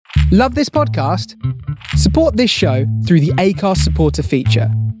Love this podcast? Support this show through the Acast supporter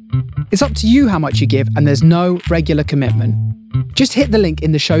feature. It's up to you how much you give, and there's no regular commitment. Just hit the link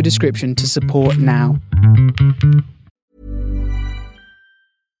in the show description to support now.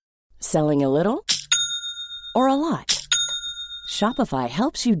 Selling a little or a lot? Shopify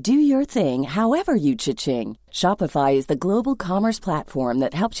helps you do your thing however you cha-ching. Shopify is the global commerce platform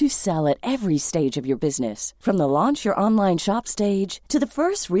that helps you sell at every stage of your business. From the launch your online shop stage to the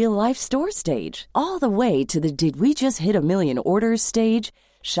first real-life store stage, all the way to the did we just hit a million orders stage.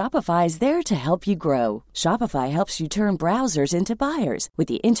 Shopify is there to help you grow. Shopify helps you turn browsers into buyers with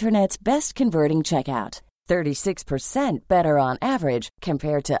the internet's best converting checkout. 36% better on average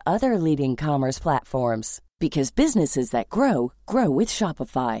compared to other leading commerce platforms. Because businesses that grow, grow with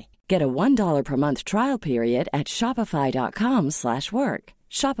Shopify. Get a $1 per month trial period at shopify.com/work.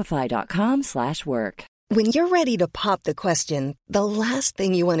 Shopify.com/work. When you're ready to pop the question, the last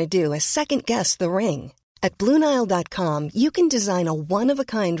thing you want to do is second-guess the ring. At BlueNile.com, you can design a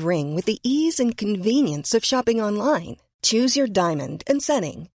one-of-a-kind ring with the ease and convenience of shopping online. Choose your diamond and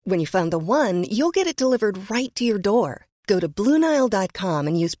setting. When you find the one, you'll get it delivered right to your door. Go to BlueNile.com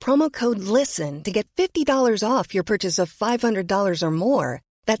and use promo code LISTEN to get $50 off your purchase of $500 or more.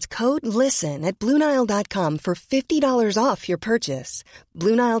 That's code LISTEN at BlueNile.com for $50 off your purchase.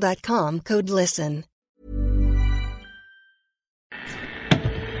 BlueNile.com, code LISTEN.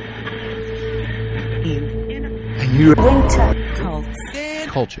 Winter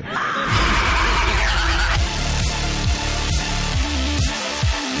Culture.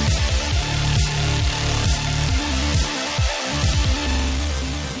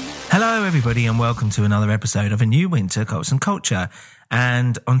 Hello everybody and welcome to another episode of a new Winter Cults and Culture.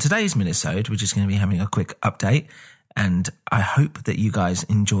 And on today's minisode, we're just going to be having a quick update. And I hope that you guys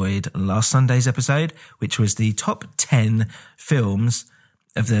enjoyed last Sunday's episode, which was the top 10 films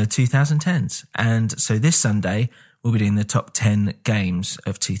of the 2010s. And so this Sunday, we'll be doing the top 10 games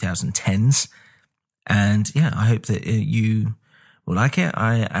of 2010s. And yeah, I hope that you will like it.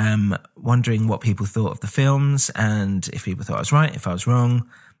 I am wondering what people thought of the films and if people thought I was right, if I was wrong.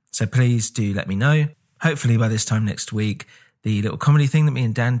 So please do let me know. Hopefully by this time next week, the little comedy thing that me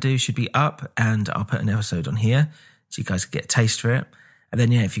and Dan do should be up and I'll put an episode on here so you guys can get a taste for it. And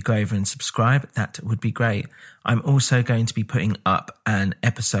then, yeah, if you go over and subscribe, that would be great. I'm also going to be putting up an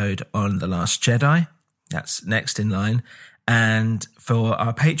episode on The Last Jedi. That's next in line. And for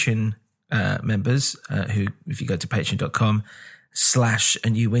our Patreon members, who, if you go to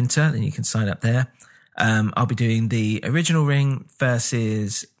patreon.com/anewwinter, then you can sign up there. I'll be doing the original Ring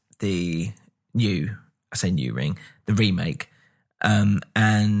versus the new Ring, the remake.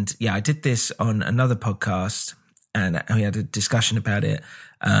 And yeah, I did this on another podcast and we had a discussion about it.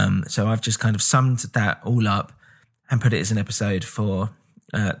 So I've just kind of summed that all up and put it as an episode for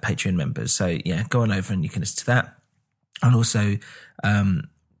Patreon members. So yeah, go on over and you can listen to that. I'll also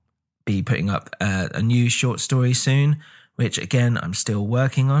be putting up a new short story soon, which again, I'm still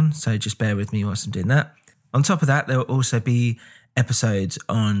working on. So just bear with me whilst I'm doing that. On top of that, there will also be episodes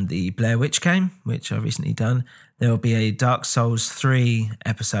on the Blair Witch game, which I've recently done. There will be a Dark Souls 3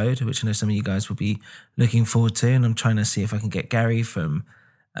 episode, which I know some of you guys will be looking forward to. And I'm trying to see if I can get Gary from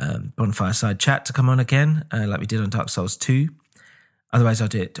Bonfire Side Chat to come on again, like we did on Dark Souls 2. Otherwise, I'll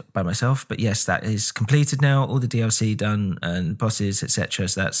do it by myself. But yes, that is completed now. All the DLC done and bosses, etc.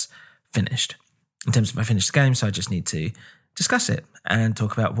 So that's finished. In terms of I finished the game, so I just need to discuss it and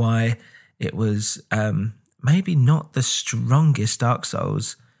talk about why it was maybe not the strongest Dark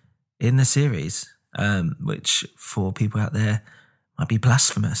Souls in the series, which for people out there might be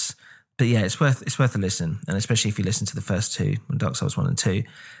blasphemous. But yeah, it's worth a listen, and especially if you listen to the first two, Dark Souls 1 and 2.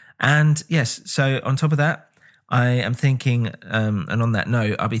 And yes, so on top of that, I am thinking, and on that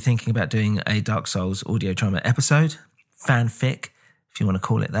note, I'll be thinking about doing a Dark Souls audio drama episode, fanfic, if you want to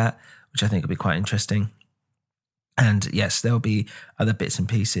call it that, which I think will be quite interesting. And yes, there'll be other bits and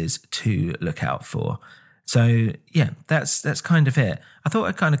pieces to look out for. So yeah, that's kind of it. I thought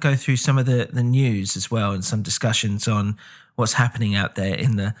I'd kind of go through some of the news as well and some discussions on what's happening out there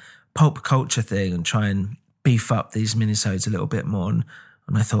in the pulp culture thing and try and beef up these minisodes a little bit more on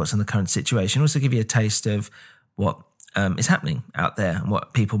my thoughts on the current situation. Also give you a taste of what is happening out there and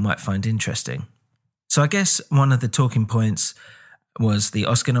what people might find interesting. So I guess one of the talking points was the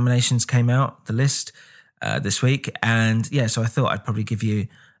Oscar nominations came out, the list this week. And yeah, so I thought I'd probably give you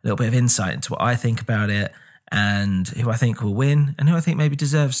a little bit of insight into what I think about it and who I think will win and who I think maybe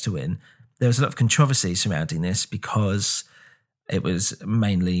deserves to win. There was a lot of controversy surrounding this because it was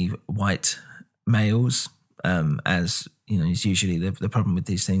mainly white males, as you know, is usually the problem with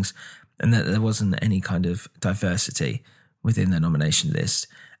these things, and that there wasn't any kind of diversity within the nomination list.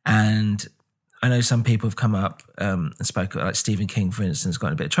 And I know some people have come up and spoke, like Stephen King, for instance, got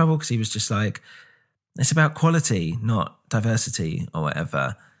in a bit of trouble because he was just like, it's about quality, not diversity or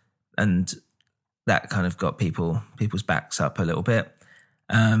whatever. And that kind of got people's backs up a little bit.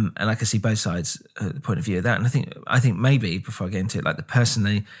 And I can see both sides point of view of that. And I think maybe before I get into it, like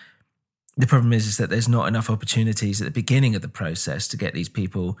personally, the problem is that there's not enough opportunities at the beginning of the process to get these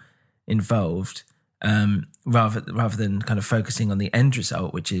people involved, rather than kind of focusing on the end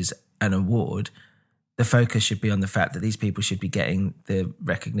result, which is an award. The focus should be on the fact that these people should be getting the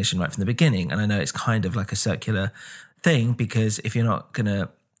recognition right from the beginning. And I know it's kind of like a circular thing, because if you're not going to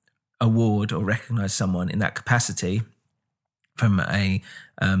award or recognize someone in that capacity from a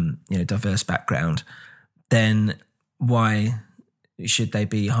diverse background, then why should they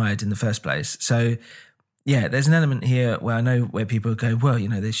be hired in the first place? So yeah, there's an element here where I know where people go, well,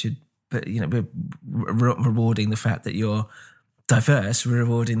 they should, but we're rewarding the fact that you're diverse, we're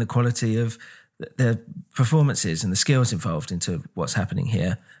rewarding the quality of the performances and the skills involved into what's happening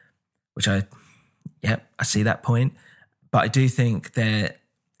here, which I see that point. But I do think there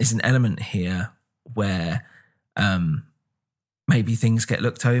is an element here where maybe things get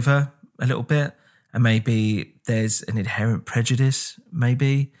looked over a little bit, and maybe there's an inherent prejudice,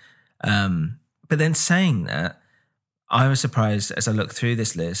 maybe. But then saying that, I was surprised as I looked through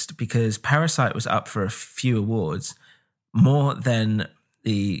this list, because Parasite was up for a few awards, more than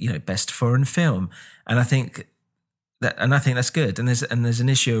the best foreign film, and I think that's good. And there's an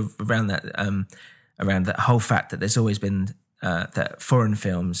issue around that whole fact that there's always been that foreign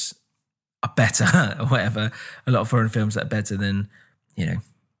films are better or whatever. A lot of foreign films that are better than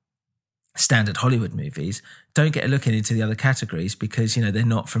standard Hollywood movies don't get a look into the other categories because they're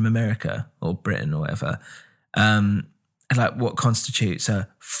not from America or Britain or whatever. And like, what constitutes a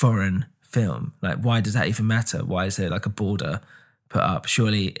foreign film? Like, why does that even matter? Why is there like a border put up?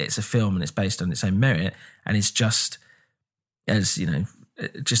 Surely it's a film and it's based on its own merit, and it's just as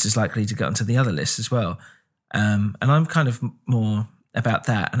likely to get onto the other lists as well. And I'm kind of more about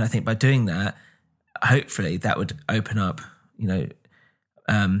that. And I think by doing that, hopefully that would open up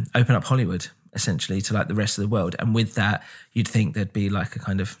Hollywood essentially to like the rest of the world. And with that, you'd think there'd be like a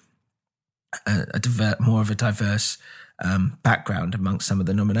kind of more of a diverse background amongst some of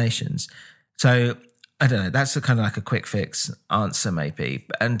the nominations. So I don't know, that's a kind of like a quick fix answer maybe.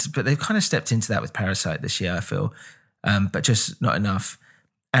 But they've kind of stepped into that with Parasite this year, I feel, but just not enough.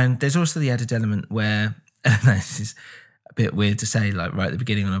 And there's also the added element where, this is a bit weird to say like right at the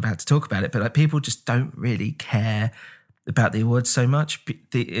beginning when I'm about to talk about it, but like people just don't really care about the awards so much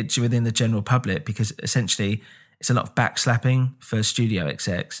it's within the general public, because essentially it's a lot of backslapping for studio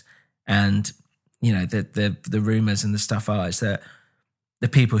execs. And the rumors and the stuff is that the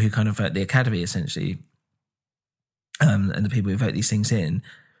people who kind of vote the Academy essentially, and the people who vote these things in,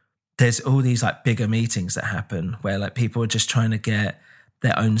 there's all these like bigger meetings that happen where like people are just trying to get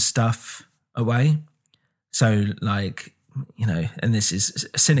their own stuff away. So like, and this is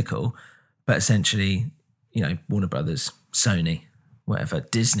cynical, but essentially, Warner Brothers, Sony, whatever,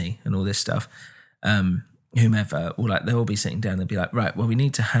 Disney and all this stuff, whomever, or like they'll all be sitting down and be like, right, well, we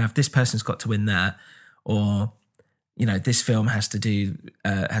need to have, this person's got to win that, or this film has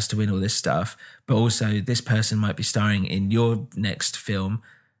to win all this stuff, but also this person might be starring in your next film.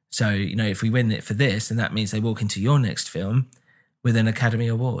 So, if we win it for this, then that means they walk into your next film with an Academy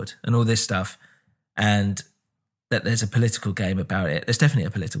Award and all this stuff. And that there's a political game about it. There's definitely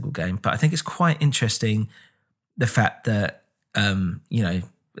a political game, but I think it's quite interesting the fact that,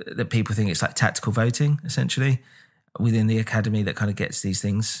 that people think it's like tactical voting, essentially, within the Academy that kind of gets these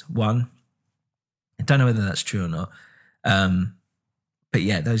things won. I don't know whether that's true or not. But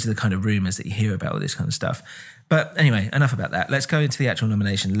yeah, those are the kind of rumors that you hear about all this kind of stuff. But anyway, enough about that. Let's go into the actual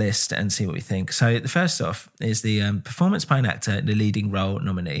nomination list and see what we think. So the first off is the performance by an actor in the leading role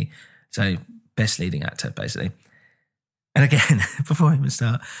nominee. So best leading actor, basically. And again, before I even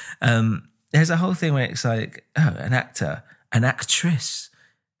start, there's a whole thing where it's like, oh, an actor, an actress.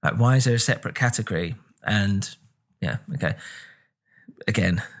 Like, why is there a separate category? And yeah, okay.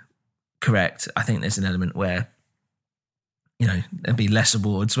 Again, correct. I think there's an element where, there'd be less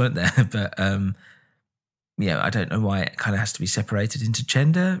awards, won't there? But I don't know why it kind of has to be separated into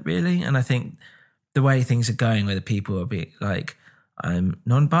gender, really. And I think the way things are going, where the people are being like, I'm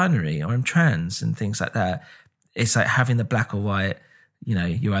non-binary or I'm trans and things like that, it's like having the black or white,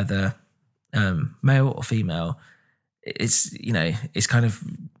 you're either male or female. It's, it's kind of,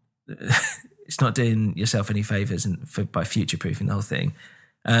 it's not doing yourself any favours by future-proofing the whole thing.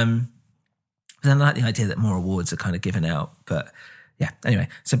 But I like the idea that more awards are kind of given out. But Anyway,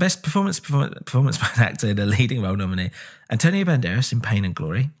 so best performance by an actor in a leading role nominee: Antonio Banderas in Pain and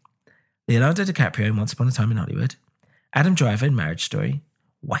Glory, Leonardo DiCaprio in Once Upon a Time in Hollywood, Adam Driver in Marriage Story,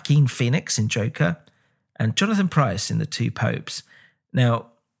 Joaquin Phoenix in Joker, and Jonathan Pryce in The Two Popes. Now,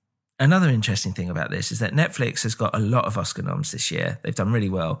 another interesting thing about this is that Netflix has got a lot of Oscar noms this year. They've done really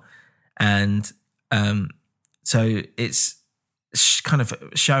well. And so it's kind of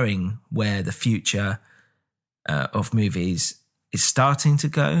showing where the future of movies is starting to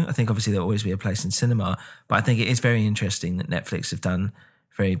go. I think obviously there'll always be a place in cinema, but I think it is very interesting that Netflix have done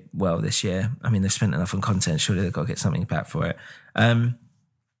very well this year. I mean, they've spent enough on content. Surely they've got to get something back for it.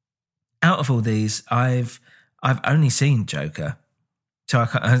 Out of all these, I've only seen Joker. So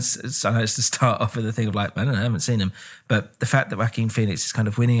I know it's to start off with the thing of like, I don't know, I haven't seen him. But the fact that Joaquin Phoenix is kind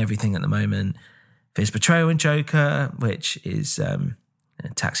of winning everything at the moment for his portrayal in Joker, which is a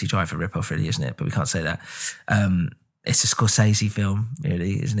Taxi Driver ripoff, really, isn't it? But we can't say that. It's a Scorsese film,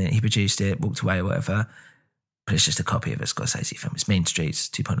 really, isn't it? He produced it, walked away or whatever. But it's just a copy of a Scorsese film. It's Mean Streets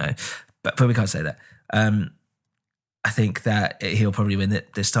 2.0. But we can't say that. I think that he'll probably win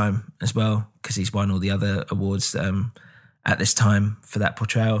it this time as well, because he's won all the other awards at this time for that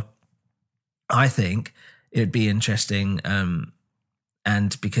portrayal. I think it would be interesting,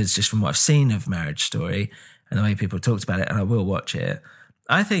 and because just from what I've seen of Marriage Story and the way people talked about it, and I will watch it,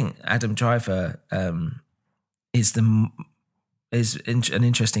 I think Adam Driver is an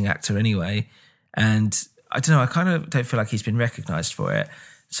interesting actor anyway, and I don't know, I kind of don't feel like he's been recognised for it.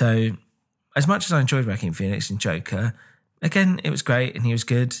 So as much as I enjoyed Joaquin Phoenix in Joker, again, it was great and he was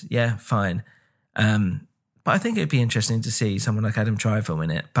good. Yeah, fine. But I think it'd be interesting to see someone like Adam Driver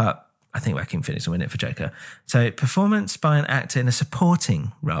win it. But I think Joaquin Phoenix will win it for Joker. So performance by an actor in a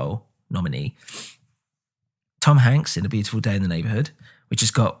supporting role nominee: Tom Hanks in A Beautiful Day in the Neighborhood, which has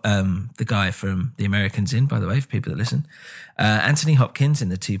got the guy from The Americans in, by the way, for people that listen. Anthony Hopkins in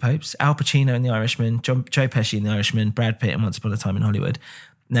The Two Popes, Al Pacino in The Irishman, Joe Pesci in The Irishman, Brad Pitt in Once Upon a Time in Hollywood.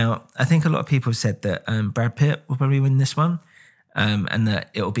 Now, I think a lot of people have said that Brad Pitt will probably win this one, and that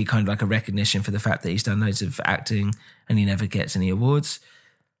it will be kind of like a recognition for the fact that he's done loads of acting and he never gets any awards.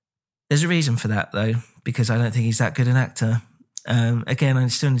 There's a reason for that, though, because I don't think he's that good an actor. Again, I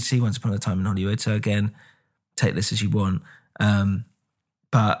still need to see Once Upon a Time in Hollywood, so again, take this as you want.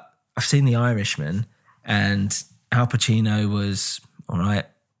 But I've seen The Irishman, and Al Pacino was all right.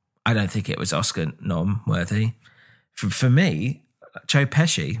 I don't think it was Oscar nom worthy. For me, Joe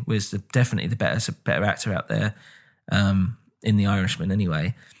Pesci was definitely the better actor out there in The Irishman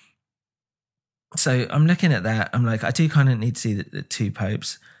anyway. So I'm looking at that. I'm like, I do kind of need to see the Two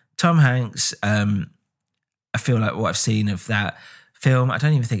Popes. Tom Hanks, I feel like what I've seen of that film, I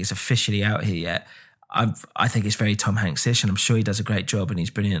don't even think it's officially out here yet. I think it's very Tom Hanks-ish, and I'm sure he does a great job and he's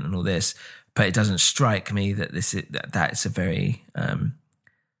brilliant and all this, but it doesn't strike me that that's a very, how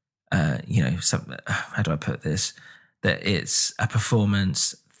do I put this? That it's a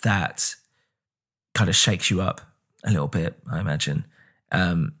performance that kind of shakes you up a little bit, I imagine.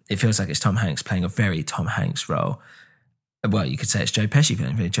 It feels like it's Tom Hanks playing a very Tom Hanks role. Well, you could say it's Joe Pesci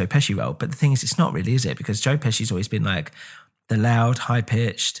playing a very Joe Pesci role, but the thing is, it's not really, is it? Because Joe Pesci's always been like the loud,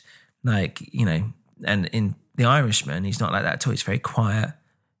 high-pitched, like, you know, and in The Irishman, he's not like that at all. He's very quiet,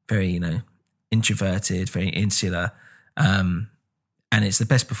 very, you know, introverted, very insular. And it's the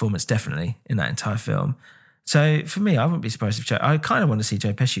best performance, definitely, in that entire film. So for me, I wouldn't be surprised if I kind of want to see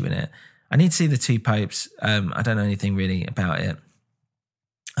Joe Pesci win it. I need to see The Two Popes. I don't know anything really about it.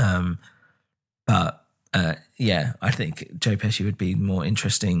 But I think Joe Pesci would be more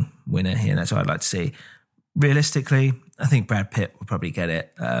interesting winner here. And that's what I'd like to see. Realistically, I think Brad Pitt will probably get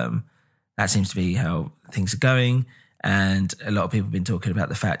it. That seems to be how things are going. And a lot of people have been talking about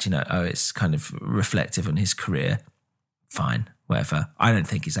the fact, you know, it's kind of reflective on his career. Fine, whatever. I don't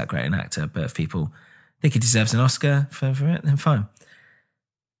think he's that great an actor, but if people think he deserves an Oscar for it, then fine.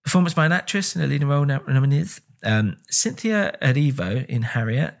 Performance by an actress in a leading role nominees: Cynthia Erivo in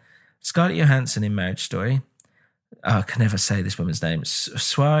Harriet, Scarlett Johansson in Marriage Story. Oh, I can never say this woman's name.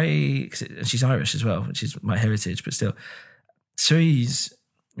 She's Irish as well, which is my heritage, but still. Cerise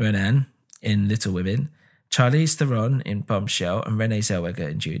Ronan in Little Women, Charlize Theron in Bombshell, and Renee Zellweger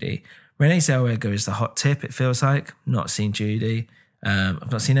in Judy. Renee Zellweger is the hot tip, it feels like. Not seen Judy.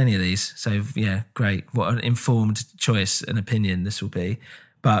 I've not seen any of these. So, yeah, great. What an informed choice and opinion this will be.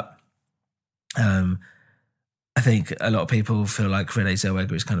 But I think a lot of people feel like Renee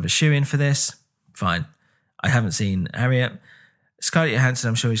Zellweger is kind of a shoo-in for this. Fine. I haven't seen Harriet. Scarlett Johansson,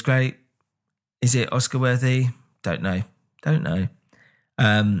 I'm sure is great. Is it Oscar-worthy? Don't know.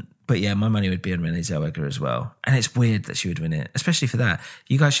 But yeah, my money would be on Renee Zellweger as well. And it's weird that she would win it, especially for that.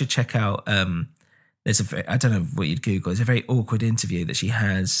 You guys should check out I don't know what you'd Google. It's a very awkward interview that she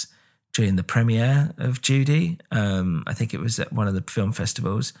has during the premiere of Judy. I think it was at one of the film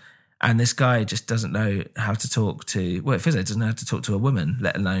festivals. And this guy just doesn't know how to talk to, well, it feels like he doesn't know how to talk to a woman,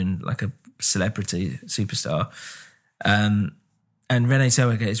 let alone like a celebrity superstar. And Renee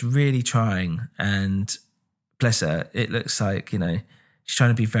Zellweger is really trying, and bless her, it looks like, you know, she's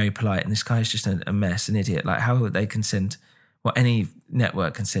trying to be very polite, and this guy's just a mess, an idiot. Like, how they can send, well, any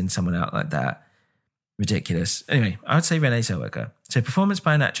network can send someone out like that. Ridiculous. Anyway, I would say Renee Zellweger. So performance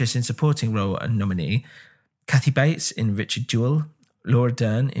by an actress in supporting role and nominee: Kathy Bates in Richard Jewell, Laura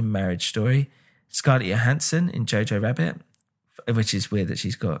Dern in Marriage Story, Scarlett Johansson in Jojo Rabbit, which is weird that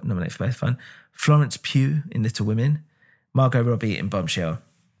she's got nominated for both fun, Florence Pugh in Little Women, Margot Robbie in Bombshell.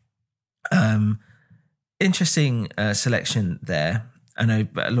 Interesting selection there. I know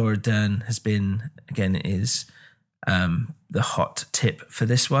Laura Dern has been, again, is the hot tip for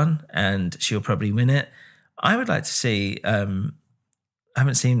this one, and she'll probably win it. I would like to see, I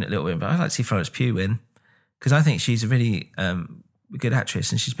haven't seen Little Women, but I'd like to see Florence Pugh win, because I think she's a really good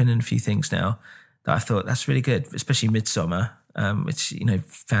actress, and she's been in a few things now that I thought that's really good, especially Midsommar, which, you know,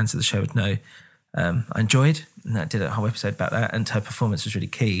 fans of the show would know I enjoyed, and I did a whole episode about that, and her performance was really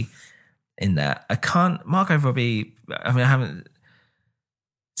key in that. Margot Robbie, I mean, I haven't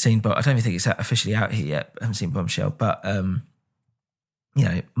seen, but I don't even think it's officially out here yet. I haven't seen Bombshell, but you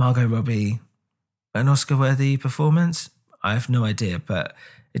know, Margot Robbie, an Oscar-worthy performance? I have no idea, but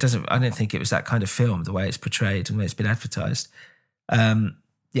it doesn't. I don't think it was that kind of film, the way it's portrayed and the way it's been advertised.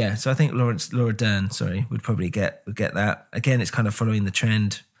 Yeah, so I think Laura Dern, would probably get that. Again, it's kind of following the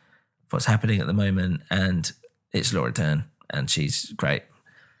trend of what's happening at the moment, and it's Laura Dern, and she's great.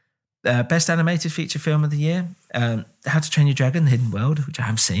 Best animated feature film of the year: How to Train Your Dragon: The Hidden World, which I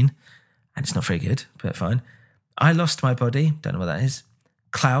have seen, and it's not very good, but fine. I Lost My Body, don't know what that is.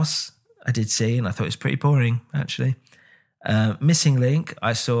 Klaus, I did see, and I thought it was pretty boring, actually. Missing Link,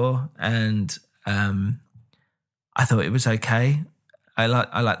 I saw, and I thought it was okay. I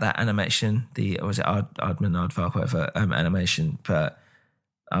like that animation, was it Aardvark, whatever, animation, but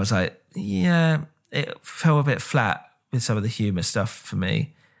I was like, yeah, it fell a bit flat with some of the humour stuff for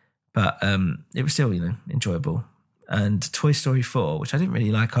me, but it was still, you know, enjoyable. And Toy Story 4, which I didn't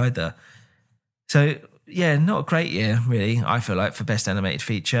really like either. So, yeah, not a great year, really, I feel like, for Best Animated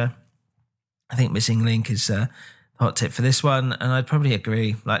Feature. I think Missing Link is a hot tip for this one, and I'd probably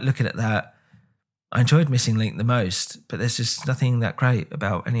agree. Like, looking at that, I enjoyed Missing Link the most, but there's just nothing that great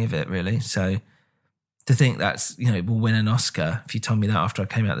about any of it, really. So to think that's, you know, will win an Oscar, if you told me that after I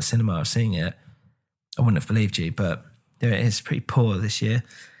came out of the cinema of seeing it, I wouldn't have believed you, but there it is, pretty poor this year.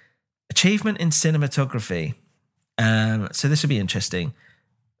 Achievement in cinematography. So this will be interesting,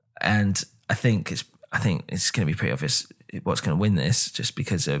 and I think it's going to be pretty obvious what's going to win this, just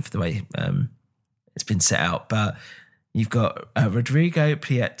because of the way it's been set out. But you've got Rodrigo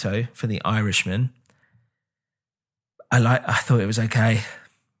Prieto for The Irishman. I thought it was okay.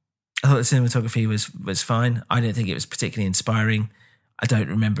 I thought the cinematography was fine. I didn't think it was particularly inspiring. I don't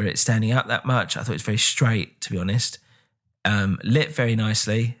remember it standing out that much. I thought it was very straight, to be honest. Lit very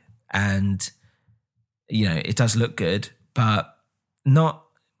nicely, and you know, it does look good, but not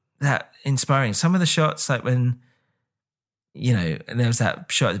that inspiring. Some of the shots, like when, you know, and there was that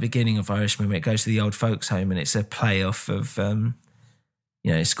shot at the beginning of Irishman where it goes to the old folks' home, and it's a play off of, you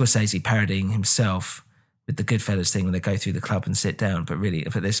know, Scorsese parodying himself with the Goodfellas thing when they go through the club and sit down. But really,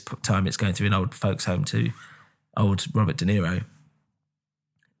 at this time, it's going through an old folks' home to old Robert De Niro.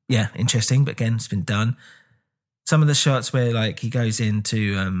 Yeah, interesting, but again, it's been done. Some of the shots where, like, he goes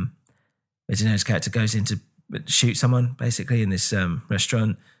into, De Niro's character goes in to shoot someone, basically, in this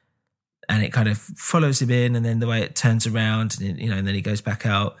restaurant, and it kind of follows him in, and then the way it turns around, and, you know, and then he goes back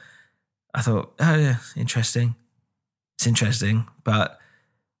out. I thought, oh yeah, interesting. It's interesting, but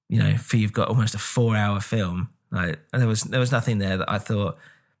you know, you've got almost a 4-hour film. Like, there was nothing there that I thought,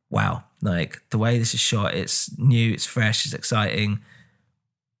 wow, like the way this is shot, it's new, it's fresh, it's exciting.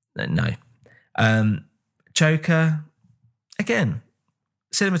 No. Joker, again,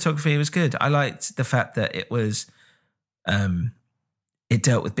 cinematography was good. I liked the fact that it was, it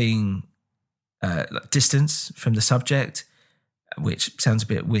dealt with being distance from the subject, which sounds a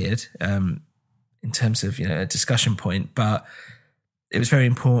bit weird in terms of, you know, a discussion point, but it was very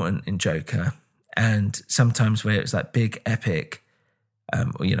important in Joker. And sometimes where it was like big epic,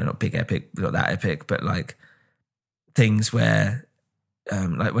 or, you know, not big epic, not that epic, but like things where,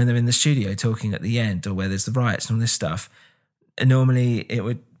 like when they're in the studio talking at the end, or where there's the riots and all this stuff, and normally it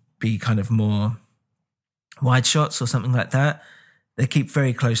would be kind of more wide shots or something like that. They keep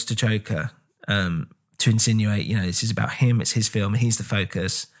very close to Joker to insinuate, you know, this is about him, it's his film, he's the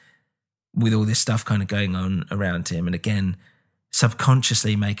focus. with all this stuff kind of going on around him. And again,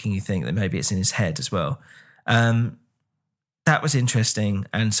 subconsciously making you think that maybe it's in his head as well. That was interesting.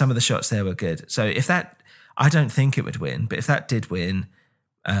 And some of the shots there were good. So if that, I don't think it would win, but if that did win,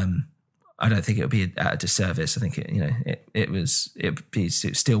 I don't think it would be at a disservice. I think it would be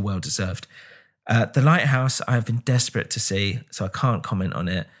still well deserved. The Lighthouse, I've been desperate to see, so I can't comment on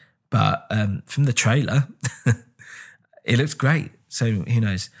it. But from the trailer, it looks great. So who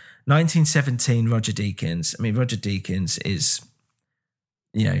knows? 1917, Roger Deakins. I mean, Roger Deakins is,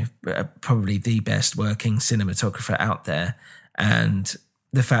 probably the best working cinematographer out there. And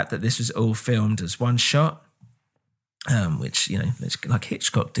the fact that this was all filmed as one shot, which, it's like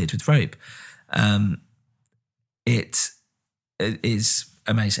Hitchcock did with Rope, it is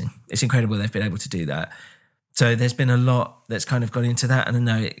amazing. It's incredible they've been able to do that. So there's been a lot that's kind of gone into that. And I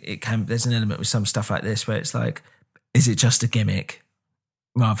know there's an element with some stuff like this where it's like, is it just a gimmick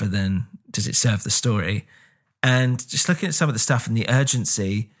rather than does it serve the story? And just looking at some of the stuff and the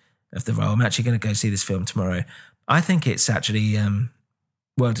urgency of the role, I'm actually going to go see this film tomorrow. I think it's actually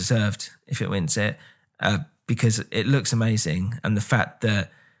well deserved if it wins it, because it looks amazing. And the fact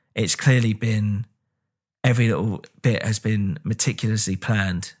that it's clearly been, every little bit has been meticulously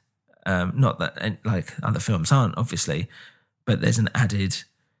planned. Not that like other films aren't, obviously, but there's an added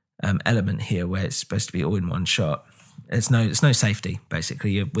element here where it's supposed to be all in one shot. It's no safety,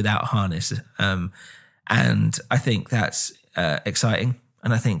 basically. You're without a harness. And I think that's exciting.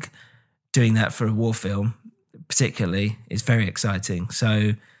 And I think doing that for a war film, particularly, is very exciting.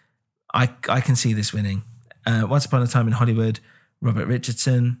 So I can see this winning. Once Upon a Time in Hollywood, Robert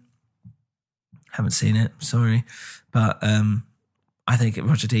Richardson. Haven't seen it, sorry. But I think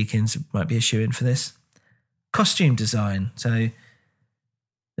Roger Deakins might be a shoo-in for this. Costume design. So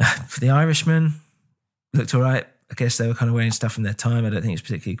for The Irishman, looked all right. I guess they were kind of wearing stuff from their time. I don't think it's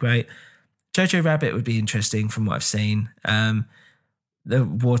particularly great. Jojo Rabbit would be interesting from what I've seen. The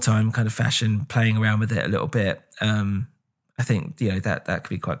wartime kind of fashion, playing around with it a little bit. I think, that could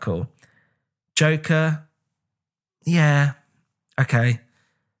be quite cool. Joker, yeah, okay.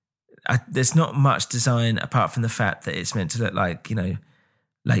 There's not much design apart from the fact that it's meant to look like,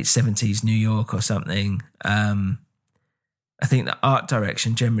 late 70s New York or something. I think the art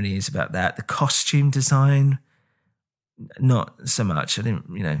direction generally is about that. The costume design, not so much. I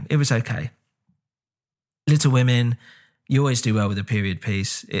didn't, it was okay. Little Women, you always do well with a period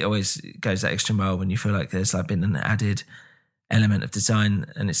piece. It always goes that extra mile when you feel like there's been an added element of design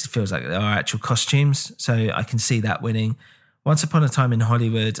and it feels like there are actual costumes. So I can see that winning. Once Upon a Time in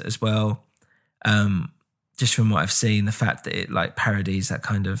Hollywood as well. Just from what I've seen, the fact that it parodies that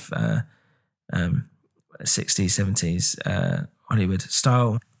kind of 60s, 70s Hollywood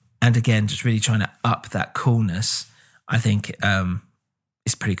style. And again, just really trying to up that coolness, I think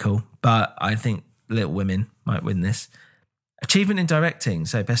is pretty cool. But I think Little Women might win this. Achievement in directing,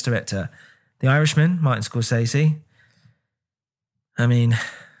 so Best Director. The Irishman, Martin Scorsese. I mean,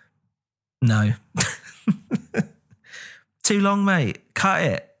 no. Too long, mate. Cut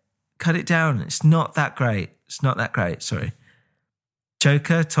it down. It's not that great. Sorry.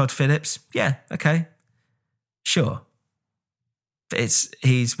 Joker, Todd Phillips. Yeah, okay. Sure. But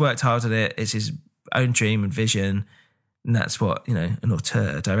he's worked hard at it. It's his own dream and vision. And that's what, an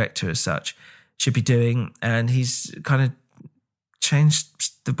auteur, a director as such, should be doing. And he's kind of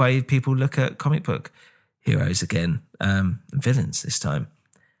changed the way people look at comic book heroes again, villains this time.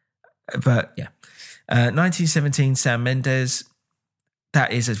 But yeah. 1917, Sam Mendes.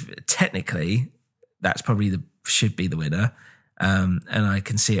 That is technically, that's probably should be the winner. And I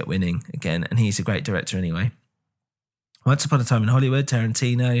can see it winning again. And he's a great director anyway. Once Upon a Time in Hollywood,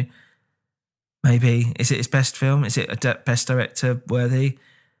 Tarantino. Maybe. Is it his best film? Is it a best director worthy?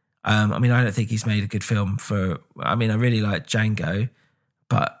 I don't think he's made a good film I really like Django,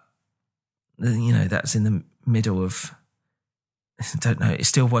 but, that's in the middle of, I don't know, it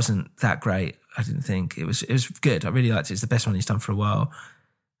still wasn't that great, I didn't think. It was good. I really liked it. It's the best one he's done for a while.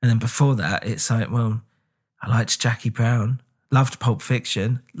 And then before that, it's like, well, I liked Jackie Brown, loved Pulp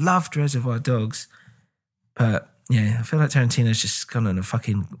Fiction, loved Reservoir Dogs. But, yeah, I feel like Tarantino's just gone on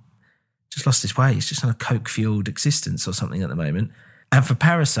just lost his way. He's just on a coke-fueled existence or something at the moment. And for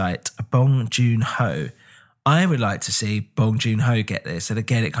Parasite, Bong Joon-ho. I would like to see Bong Joon-ho get this. And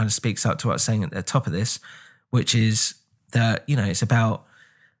again, it kind of speaks up to what I was saying at the top of this, which is that, it's about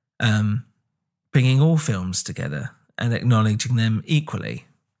bringing all films together and acknowledging them equally.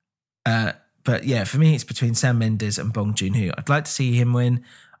 But yeah, for me, it's between Sam Mendes and Bong Joon-ho. I'd like to see him win.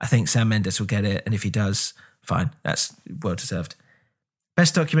 I think Sam Mendes will get it. And if he does, fine. That's well deserved.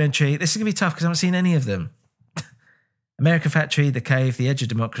 Best documentary. This is going to be tough because I haven't seen any of them. American Factory, The Cave, The Edge of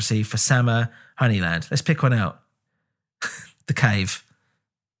Democracy, For Sama, Honeyland. Let's pick one out. The Cave.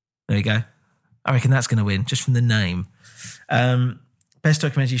 There you go. I reckon that's going to win, just from the name. Best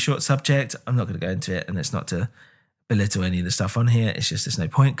documentary short subject. I'm not going to go into it, and it's not to belittle any of the stuff on here. It's just there's no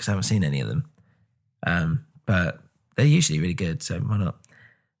point because I haven't seen any of them. But they're usually really good, so why not?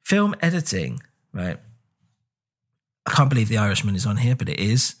 Film editing, right? I can't believe The Irishman is on here, but it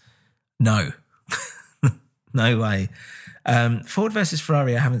is. No. No way. Ford versus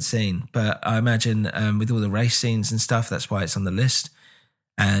Ferrari I haven't seen, but I imagine with all the race scenes and stuff, that's why it's on the list.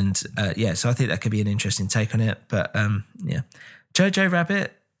 And so I think that could be an interesting take on it. But yeah. Jojo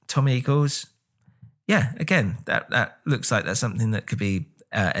Rabbit, Tom Eagles. Yeah, again, that looks like that's something that could be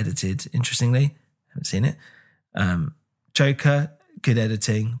edited interestingly. Haven't seen it. Joker, good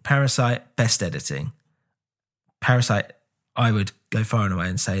editing. Parasite, best editing. Parasite, I would go far and away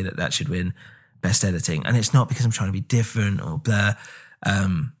and say that should win best editing. And it's not because I'm trying to be different or blah.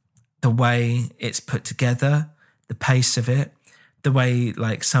 The way it's put together, the pace of it, the way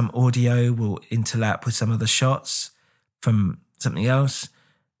like some audio will interlap with some other shots from something else,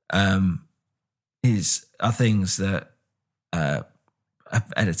 are things that an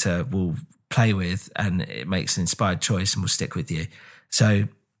editor will play with, and it makes an inspired choice and will stick with you. So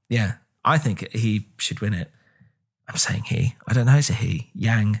yeah, I think he should win it. I'm saying he. I don't know. Is it he?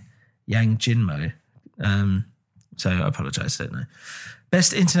 Yang Jinmo. So I apologise. I don't know.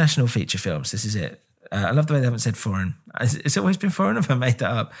 Best international feature films. This is it. I love the way they haven't said foreign. It's always been foreign. Have I made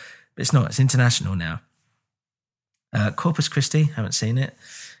that up? But it's not. It's international now. Corpus Christi. Haven't seen it.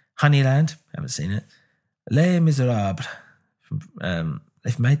 Honeyland. Haven't seen it. Les Miserables.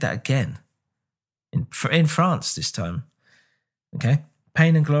 They've made that again. In France this time. Okay.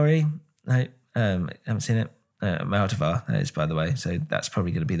 Pain and Glory. No, haven't seen it. Maldivar, that is, by the way. So that's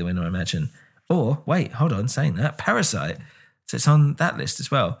probably going to be the winner, I imagine. Or, wait, hold on, saying that, Parasite. So it's on that list as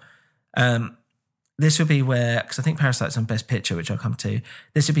well. This would be where, because I think Parasite's on Best Picture, which I'll come to.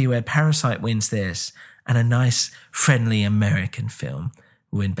 This would be where Parasite wins this and a nice, friendly American film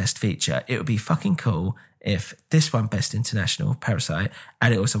will win Best Feature. It would be fucking cool if this won Best International, Parasite,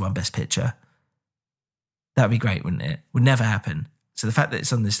 and it also won Best Picture. That would be great, wouldn't it? Would never happen. So the fact that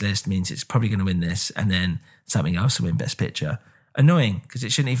it's on this list means it's probably going to win this and then something else will win Best Picture. Annoying, because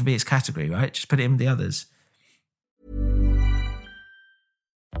it shouldn't even be its category, right? Just put it in with the others.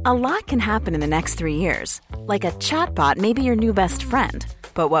 A lot can happen in the next 3 years. Like a chatbot may be your new best friend.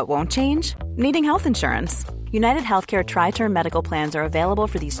 But what won't change? Needing health insurance. United Healthcare Tri-Term Medical Plans are available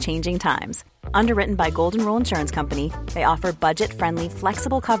for these changing times. Underwritten by Golden Rule Insurance Company, they offer budget-friendly,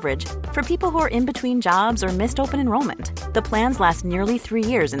 flexible coverage for people who are in between jobs or missed open enrollment. The plans last nearly 3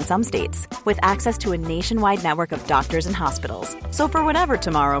 years in some states, with access to a nationwide network of doctors and hospitals. So for whatever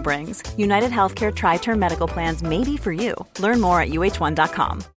tomorrow brings, United Healthcare Tri-Term Medical Plans may be for you. Learn more at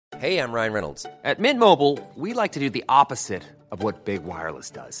uh1.com. Hey, I'm Ryan Reynolds. At Mint Mobile, we like to do the opposite of what Big Wireless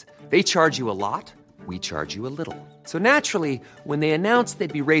does. They charge you a lot. We charge you a little. So naturally, when they announced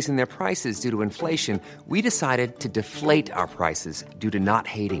they'd be raising their prices due to inflation, we decided to deflate our prices due to not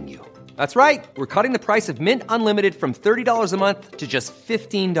hating you. That's right. We're cutting the price of Mint Unlimited from $30 a month to just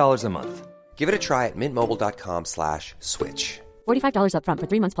 $15 a month. Give it a try at mintmobile.com/switch. $45 up front for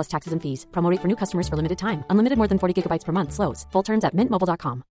 3 months plus taxes and fees. Promo rate for new customers for limited time. Unlimited more than 40 gigabytes per month. Slows full terms at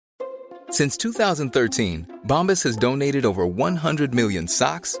mintmobile.com. Since 2013, Bombas has donated over 100 million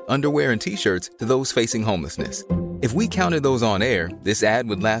socks, underwear, and T-shirts to those facing homelessness. If we counted those on air, this ad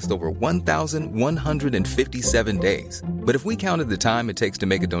would last over 1,157 days. But if we counted the time it takes to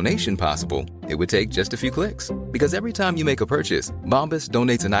make a donation possible, it would take just a few clicks. Because every time you make a purchase, Bombas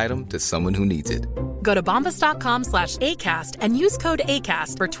donates an item to someone who needs it. Go to bombas.com/ACAST and use code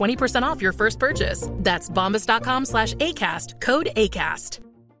ACAST for 20% off your first purchase. That's bombas.com/ACAST, code ACAST.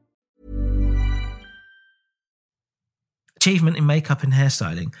 Achievement in makeup and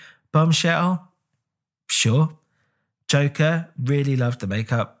hairstyling. Bombshell? Sure. Joker, really loved the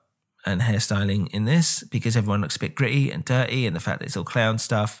makeup and hairstyling in this because everyone looks a bit gritty and dirty, and the fact that it's all clown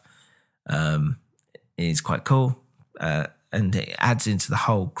stuff is quite cool. And it adds into the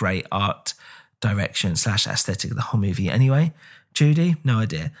whole great art direction / aesthetic of the whole movie anyway. Judy, no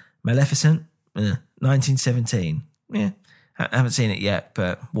idea. Maleficent, 1917. Yeah, I haven't seen it yet,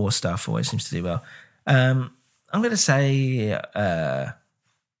 but war stuff always seems to do well. I'm going to say,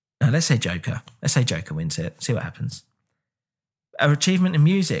 let's say Joker. Let's say Joker wins it. See what happens. Our achievement in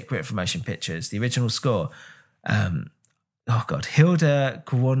music, written for motion pictures, the original score. Hilda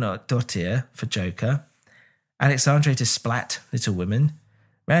Guðnadóttir for Joker. Alexandre Desplat, Little Women.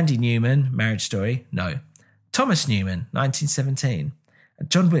 Randy Newman, Marriage Story. No. Thomas Newman, 1917. And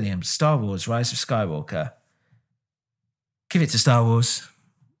John Williams, Star Wars, Rise of Skywalker. Give it to Star Wars.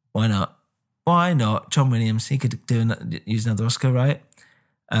 Why not? Why not? John Williams, he could use another Oscar, right?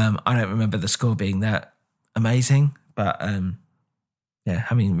 I don't remember the score being that amazing, but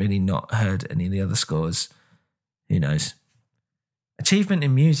having really not heard any of the other scores, who knows? Achievement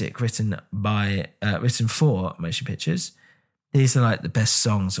in music written for motion pictures. These are like the best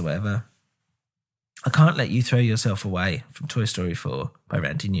songs or whatever. I Can't Let You Throw Yourself Away from Toy Story 4 by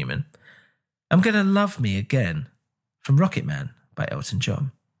Randy Newman. I'm Gonna Love Me Again from Rocket Man by Elton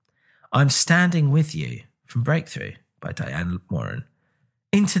John. I'm Standing With You from Breakthrough by Diane Warren.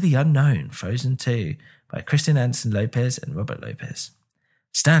 Into the Unknown, Frozen 2 by Kristen Anderson Lopez and Robert Lopez.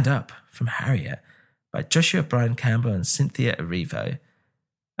 Stand Up from Harriet by Joshua Bryan Campbell and Cynthia Erivo.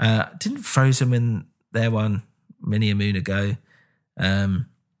 Didn't Frozen win their one many a moon ago?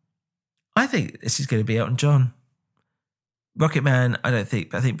 I think this is going to be Elton John. Rocket Man, I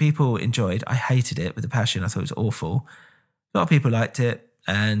think people enjoyed. I hated it with a passion. I thought it was awful. A lot of people liked it.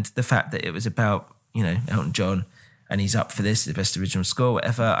 And the fact that it was about, Elton John and he's up for this, the best original score,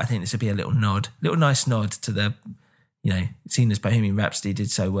 whatever, I think this would be a little nice nod to the, seeing as Bohemian Rhapsody did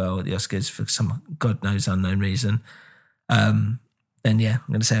so well at the Oscars for some God knows unknown reason. Then yeah, I'm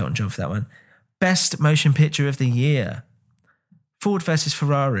going to say Elton John for that one. Best Motion Picture of the Year. Ford versus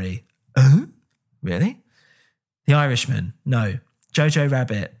Ferrari. Really? The Irishman? No. Jojo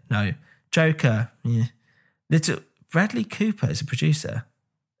Rabbit? No. Joker? Yeah. Bradley Cooper is a producer.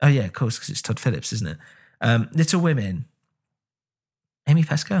 Oh yeah, of course, because it's Todd Phillips, isn't it? Little Women. Amy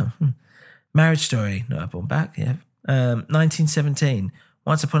Pascal. Marriage Story. No, Born Back. Yeah. 1917.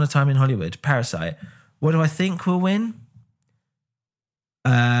 Once Upon a Time in Hollywood. Parasite. What do I think will win?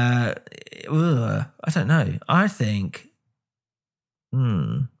 I don't know. I think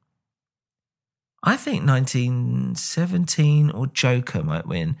 1917 or Joker might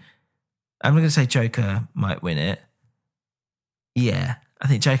win. I'm going to say Joker might win it. Yeah, I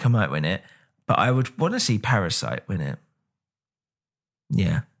think Joker might win it. But I would want to see Parasite win it.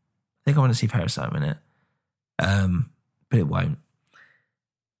 Yeah, I think I want to see Parasite win it. But it won't.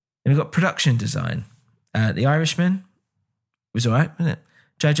 And we've got production design. The Irishman was all right, wasn't it?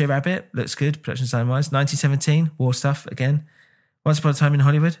 Jojo Rabbit looks good, production design-wise. 1917, war stuff again. Once Upon a Time in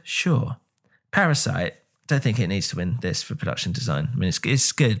Hollywood, sure. Parasite, don't think it needs to win this for production design. I mean,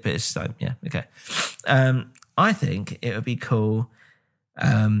 it's good, but it's like, yeah, okay. I think it would be cool.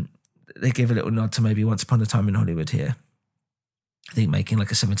 They give a little nod to maybe Once Upon a Time in Hollywood here. I think making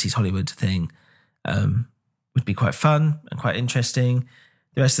like a 70s Hollywood thing would be quite fun and quite interesting.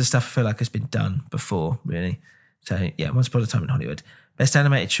 The rest of the stuff I feel like has been done before, really. So yeah, Once Upon a Time in Hollywood. Best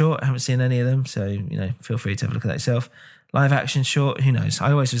animated short, I haven't seen any of them, so feel free to have a look at that yourself. Live action short, who knows?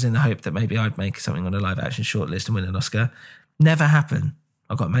 I always was in the hope that maybe I'd make something on a live action short list and win an Oscar. Never happened.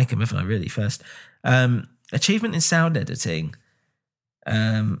 I've got to make them, haven't I, really, first. Achievement in sound editing.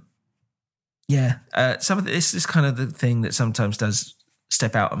 Some of this is kind of the thing that sometimes does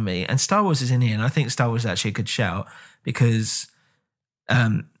step out on me. And Star Wars is in here, and I think Star Wars is actually a good shout because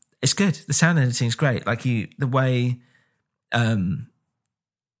it's good. The sound editing is great. Like the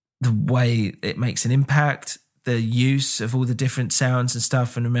way it makes an impact, the use of all the different sounds and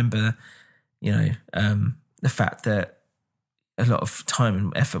stuff. And remember, the fact that a lot of time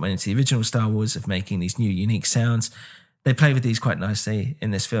and effort went into the original Star Wars of making these new unique sounds. They play with these quite nicely in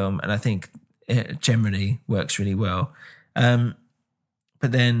this film, and I think it generally works really well. But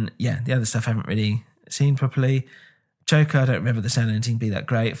then, the other stuff I haven't really seen properly. Joker, I don't remember the sound editing be that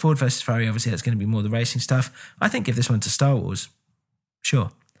great. Ford versus Ferrari, obviously that's going to be more the racing stuff. I think give this one to Star Wars.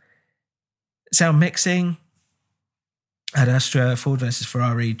 Sure. Sound mixing, Ad Astra, Ford versus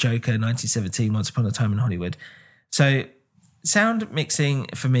Ferrari, Joker, 1917, Once Upon a Time in Hollywood. So sound mixing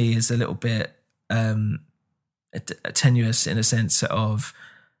for me is a little bit tenuous in a sense of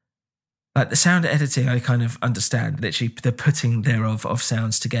like the sound editing I kind of understand, literally the putting thereof of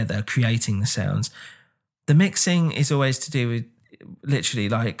sounds together, creating the sounds. The mixing is always to do with literally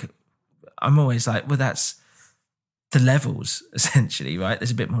like, I'm always like, well, that's the levels essentially, right?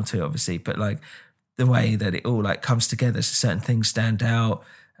 There's a bit more to it obviously, but like the way that it all like comes together so certain things stand out.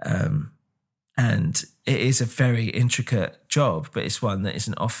 And it is a very intricate job, but it's one that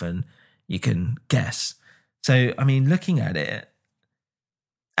isn't often you can guess. So, I mean, looking at it,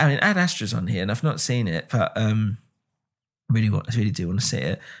 I mean, Ad Astra's on here and I've not seen it, but I really do want to see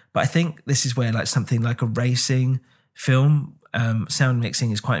it. But I think this is where like something like a racing film, sound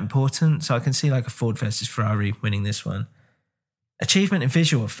mixing is quite important. So I can see like a Ford versus Ferrari winning this one. Achievement in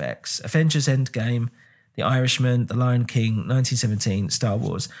visual effects, Avengers Endgame, The Irishman, The Lion King, 1917, Star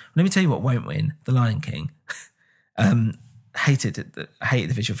Wars. Let me tell you what won't win, The Lion King. I hated the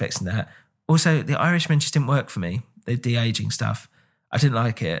visual effects in that. Also, The Irishman just didn't work for me the de-aging stuff. I didn't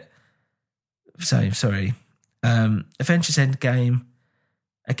like it. So, sorry. Avengers Endgame,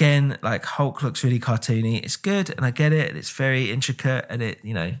 again, like Hulk looks really cartoony. It's good, and I get it. It's very intricate, and it,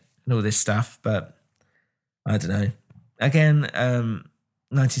 you know, and all this stuff, but I don't know. Again,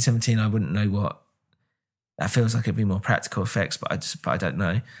 1917, I wouldn't know what. That feels like it'd be more practical effects, but I don't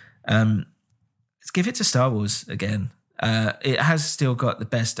know. Let's give it to Star Wars again. It has still got the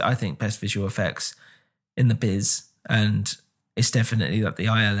best visual effects in the biz, and it's definitely like the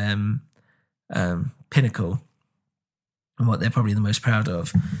ILM pinnacle and what they're probably the most proud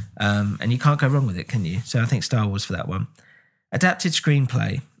of. And you can't go wrong with it, can you? So I think Star Wars for that one. Adapted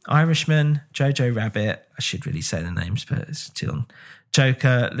screenplay: Irishman, Jojo Rabbit. I should really say the names, but it's too long.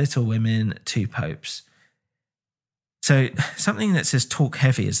 Joker, Little Women, Two Popes. So something that says talk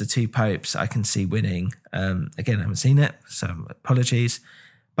heavy as the Two Popes, I can see winning. Again, I haven't seen it, so apologies.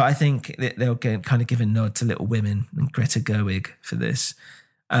 But I think they'll kind of give a nod to Little Women and Greta Gerwig for this.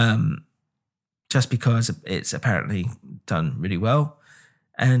 Just because it's apparently done really well.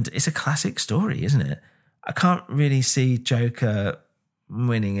 And it's a classic story, isn't it? I can't really see Joker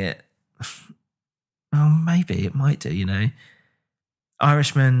winning it. Well, maybe it might do, you know.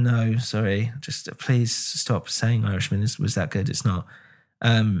 Irishman, no, sorry. Just please stop saying Irishman was that good. It's not.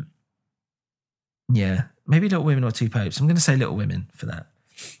 Yeah, maybe Little Women or Two Popes. I'm going to say Little Women for that.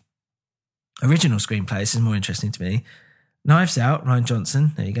 Original screenplay, this is more interesting to me. Knives Out, Rian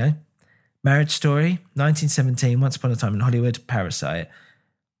Johnson, there you go. Marriage Story, 1917, Once Upon a Time in Hollywood, Parasite.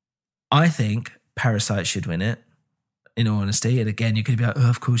 I think Parasite should win it, in all honesty. And again, you could be like, oh,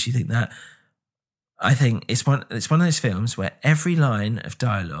 of course you think that. I think it's one of those films where every line of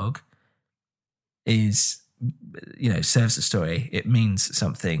dialogue is, you know, serves the story. It means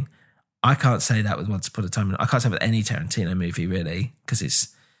something. I can't say that with Once Upon a Time. I can't say with any Tarantino movie, really,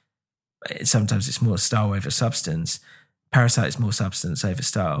 because sometimes it's more style over substance. Parasite is more substance over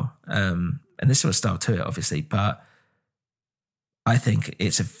style. And there's sort of style to it, obviously, but I think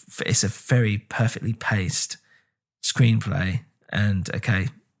it's a very perfectly paced screenplay. And okay,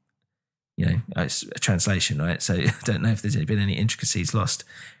 you know, it's a translation, right? So I don't know if there's been any intricacies lost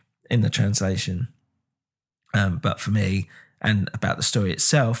in the translation. But for me, and about the story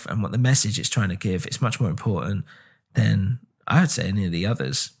itself and what the message it's trying to give, it's much more important than I would say any of the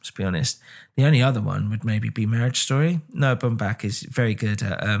others, to be honest. The only other one would maybe be Marriage Story. Noah Baumbach is very good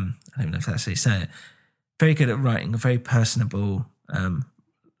at, I don't even know if that's how you say it, very good at writing a very personable,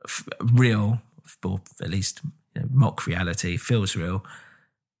 real, or at least, you know, mock reality, feels real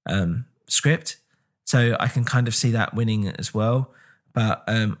script. So I can kind of see that winning as well. But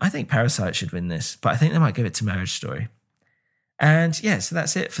I think Parasite should win this, but I think they might give it to Marriage Story. And yeah, so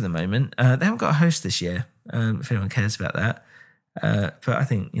that's it for the moment. They haven't got a host this year, if anyone cares about that. But I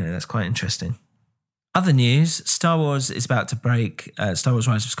think, you know, that's quite interesting. Other news, Star Wars is about to break, Star Wars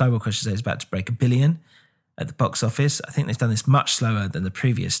Rise of Skywalker, I should say, is about to break $1 billion at the box office. I think they've done this much slower than the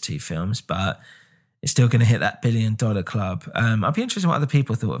previous two films, but it's still going to hit that $1 billion club. I'd be interested in what other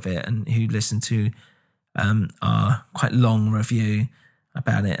people thought of it and who listened to our quite long review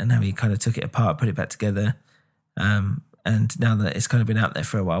about it and how we kind of took it apart, put it back together. And now that it's kind of been out there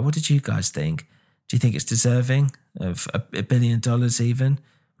for a while, what did you guys think? Do you think it's deserving of $1 billion even?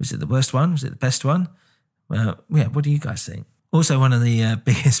 Was it the worst one? Was it the best one? Well, yeah, what do you guys think? Also, one of the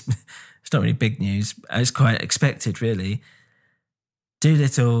biggest, it's not really big news, it's quite expected, really.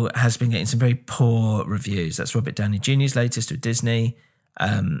 Dolittle has been getting some very poor reviews. That's Robert Downey Jr.'s latest with Disney.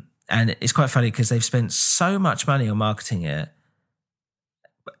 And it's quite funny because they've spent so much money on marketing it,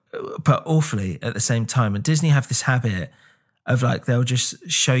 but awfully at the same time. And Disney have this habit of like, they'll just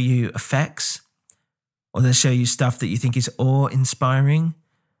show you effects or they'll show you stuff that you think is awe-inspiring,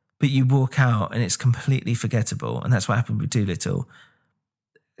 but you walk out and it's completely forgettable. And that's what happened with Dolittle.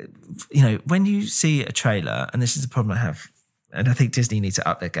 You know, when you see a trailer, and this is the problem I have, and I think Disney needs to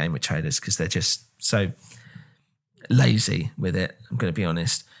up their game with trailers because they're just so lazy with it, I'm going to be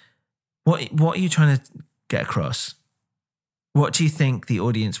honest. What are you trying to get across? What do you think the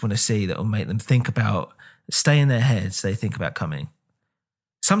audience want to see that will make them think about, stay in their heads, they think about coming?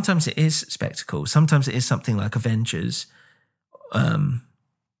 Sometimes it is spectacle. Sometimes it is something like Avengers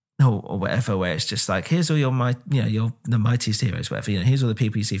or whatever, where it's just like, here's all the mightiest heroes, whatever. You know, here's all the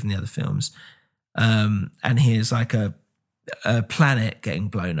people you see from the other films. And here's like a planet getting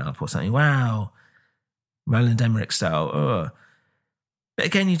blown up or something. Wow. Roland Emmerich style. Oh. But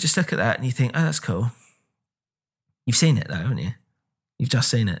again, you just look at that and you think, oh, that's cool. You've seen it though, haven't you? You've just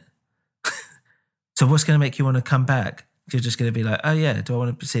seen it. So what's going to make you want to come back? You're just going to be like, oh yeah, do I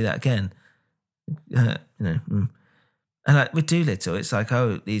want to see that again? You know. And like with Dolittle, it's like,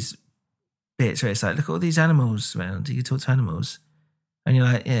 oh, these $1 bits where it's like, look at all these animals around. You can talk to animals. And you're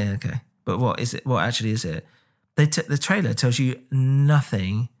like, yeah, okay. But what is it? What actually is it? The trailer tells you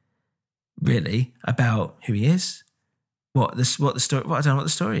nothing really about who he is. What the story? Well, I don't know what the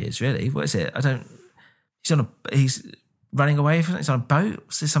story is really. What is it? He's running away from it. He's on a boat.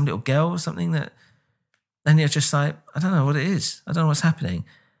 Is there some little girl or something that? And you're just like, I don't know what it is. I don't know what's happening.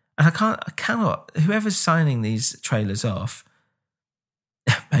 And I cannot. Whoever's signing these trailers off,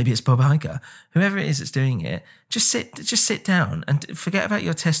 maybe it's Bob Iger. Whoever it is that's doing it, just sit down and forget about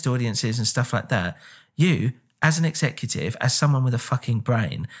your test audiences and stuff like that. You, as an executive, as someone with a fucking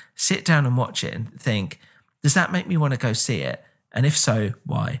brain, sit down and watch it and think, does that make me want to go see it? And if so,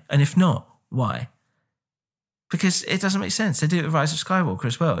 why? And if not, why? Because it doesn't make sense. They do it with Rise of Skywalker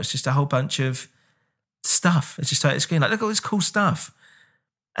as well. It's just a whole bunch of stuff. It's just like the screen, like, look at all this cool stuff.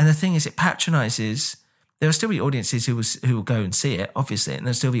 And the thing is, it patronizes. There will still be audiences who will go and see it, obviously, and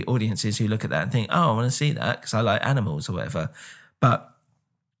there'll still be audiences who look at that and think, oh, I want to see that because I like animals or whatever. But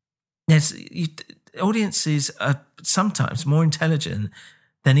audiences are sometimes more intelligent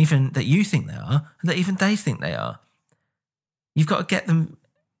than even that you think they are, and that even they think they are. You've got to get them,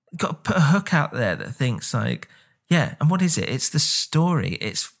 got to put a hook out there that thinks like, yeah, and what is it? It's the story.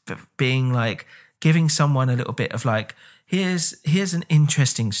 It's being like giving someone a little bit of like, here's an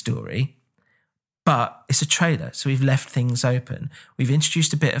interesting story, but it's a trailer, so we've left things open. We've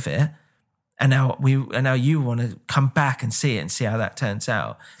introduced a bit of it, and now you want to come back and see it and see how that turns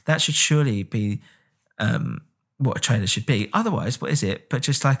out. That should surely be what a trailer should be. Otherwise, what is it? But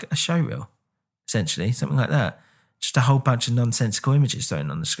just like a showreel, essentially, something like that. Just a whole bunch of nonsensical images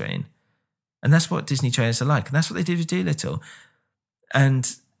thrown on the screen. And that's what Disney trailers are like. And that's what they did with Dolittle.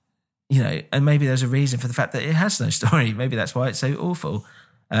 And, you know, and maybe there's a reason for the fact that it has no story. Maybe that's why it's so awful.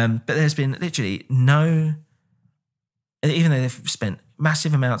 But there's been literally no, even though they've spent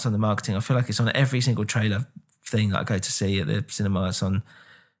massive amounts on the marketing, I feel like it's on every single trailer thing that I go to see at the cinema. It's on,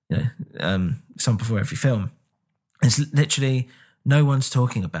 you know, it's on before every film. It's literally no one's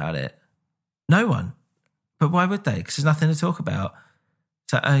talking about it. No one. But why would they? Because there's nothing to talk about.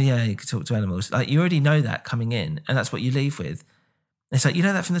 It's like, oh yeah, you could talk to animals. Like, you already know that coming in, and that's what you leave with. It's like, you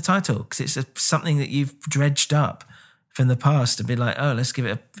know that from the title, because it's something that you've dredged up from the past and been like, oh, let's give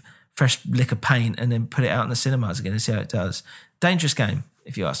it a fresh lick of paint and then put it out in the cinemas again and see how it does. Dangerous game,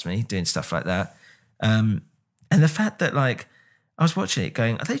 if you ask me, doing stuff like that. And the fact that, like, I was watching it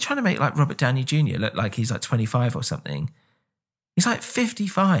going, are they trying to make like Robert Downey Jr. look like he's like 25 or something? He's like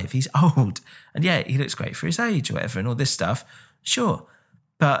 55. He's old. And yeah, he looks great for his age or whatever and all this stuff. Sure.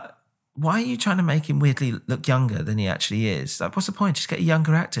 But why are you trying to make him weirdly look younger than he actually is? Like, what's the point? Just get a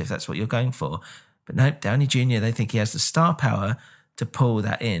younger actor if that's what you're going for. But no, Downey Jr., they think he has the star power to pull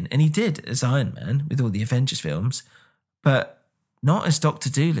that in. And he did as Iron Man with all the Avengers films, but not as Dr.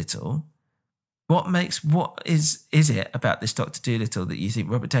 Dolittle. What is it about this Dr. Dolittle that you think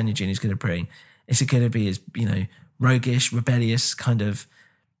Robert Downey Jr. is going to bring? Is it going to be his, you know, roguish, rebellious kind of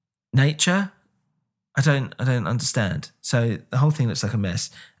nature? I don't understand. So the whole thing looks like a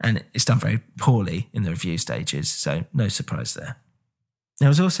mess, and it's done very poorly in the review stages. So no surprise there. There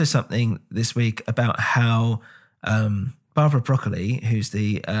was also something this week about how Barbara Broccoli, who's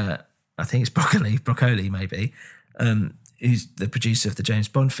the, I think it's Broccoli maybe, who's the producer of the James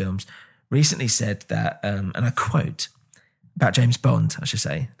Bond films, recently said that, and I quote, about James Bond, I should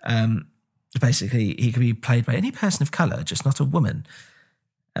say, basically, he can be played by any person of colour, just not a woman.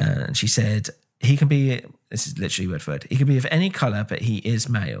 And she said, he can be, this is literally word for word, he can be of any colour, but he is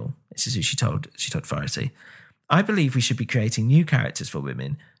male. This is who she told Variety. I believe we should be creating new characters for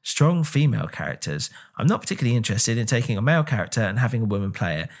women, strong female characters. I'm not particularly interested in taking a male character and having a woman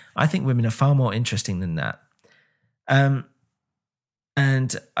play it. I think women are far more interesting than that.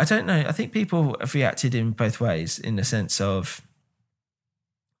 And I don't know, I think people have reacted in both ways, in the sense of,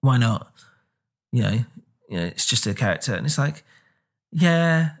 why not? You know, it's just a character. And it's like,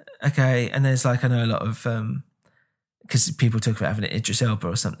 yeah, okay. And there's like, I know a lot of, because people talk about having an Idris Elba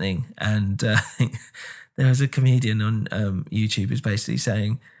or something. And I think there was a comedian on YouTube who's basically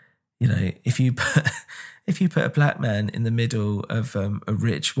saying, you know, if you put a black man in the middle of a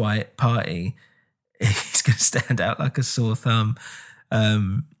rich white party, he's going to stand out like a sore thumb.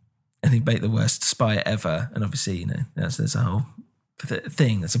 And he'd make the worst spy ever. And obviously, you know, there's a whole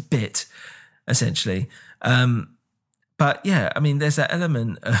thing. There's a bit, essentially. But yeah, I mean, there's that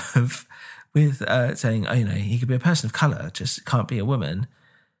element of with saying, oh, you know, he could be a person of colour, just can't be a woman.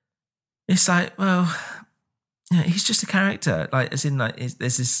 It's like, well, yeah, he's just a character. Like, as in, like,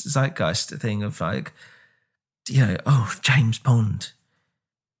 there's this zeitgeist thing of like, you know, oh, James Bond.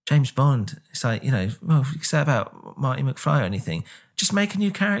 It's like, you know, well, if you say about Marty McFly or anything, just make a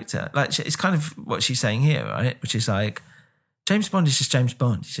new character. Like, it's kind of what she's saying here, right? Which is like, James Bond is just James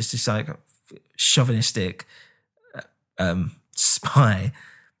Bond. He's just this like chauvinistic spy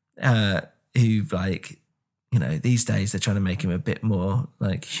who, like, you know, these days they're trying to make him a bit more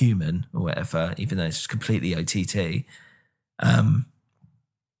like human or whatever, even though it's completely OTT.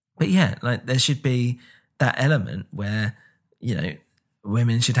 But yeah, like, there should be that element where, you know,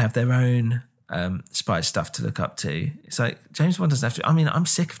 women should have their own spy stuff to look up to. It's like, James Bond doesn't have to. I mean, I'm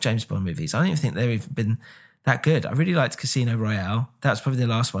sick of James Bond movies. I don't even think they've even been that good. I really liked Casino Royale. That was probably the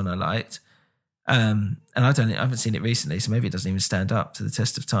last one I liked. And I haven't seen it recently, so maybe it doesn't even stand up to the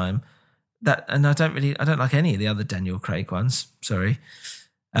test of time. And I don't like any of the other Daniel Craig ones. Sorry.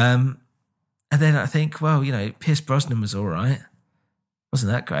 And then I think, well, you know, Pierce Brosnan was all right.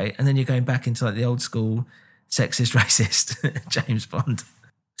 Wasn't that great? And then you're going back into like the old school sexist, racist James Bond.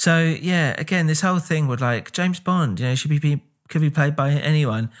 So yeah, again, this whole thing with like James Bond, you know, could be played by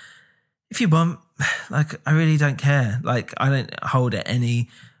anyone. If you want, like, I really don't care. Like, I don't hold any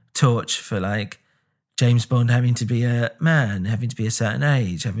torch for like James Bond having to be a man, having to be a certain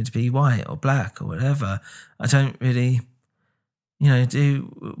age, having to be white or black or whatever. I don't really, you know,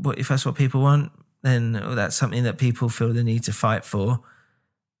 do what, if that's what people want, then that's something that people feel the need to fight for.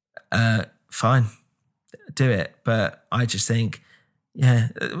 Fine, do it. But I just think, yeah,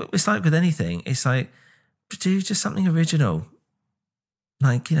 it's like with anything. It's like, do just something original.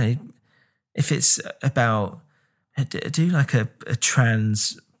 Like, you know, if it's about, do like a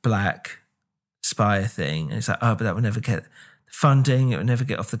trans black spy thing. And it's like, oh, but that will never get funding. It will never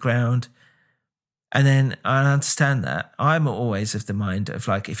get off the ground. And then I understand that. I'm always of the mind of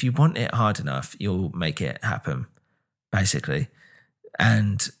like, if you want it hard enough, you'll make it happen, basically.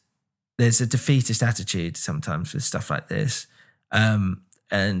 And there's a defeatist attitude sometimes with stuff like this.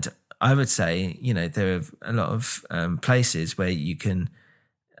 And I would say, you know, there are a lot of places where you can,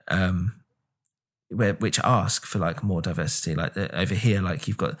 which ask for like more diversity. Like over here, like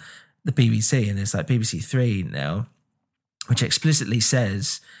you've got the BBC, and there's like BBC Three now, which explicitly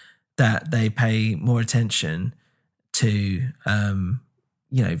says that they pay more attention to,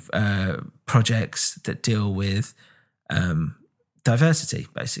 projects that deal with diversity,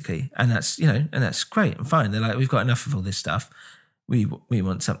 basically. And that's, you know, and that's great and fine. They're like, we've got enough of all this stuff. We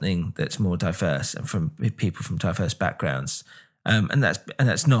want something that's more diverse and from people from diverse backgrounds. And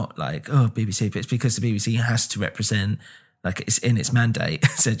that's not like, oh, BBC, but it's because the BBC has to represent, like, it's in its mandate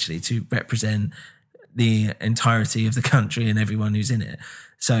essentially to represent the entirety of the country and everyone who's in it.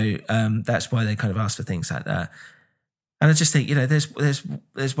 So that's why they kind of ask for things like that. And I just think, you know,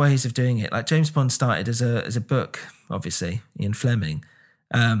 there's ways of doing it. Like James Bond started as a book, obviously, Ian Fleming,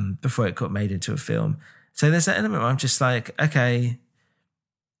 before it got made into a film. So there's that element where I'm just like, okay,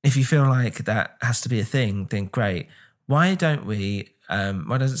 if you feel like that has to be a thing, then great. Why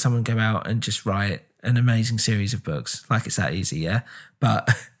doesn't someone go out and just write an amazing series of books? Like, it's that easy, yeah? But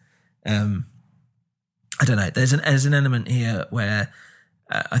I don't know. There's an element here where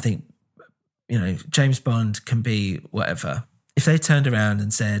I think, you know, James Bond can be whatever. If they turned around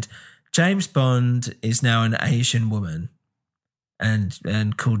and said, James Bond is now an Asian woman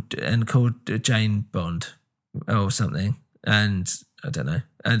and called Jane Bond or something, and I don't know,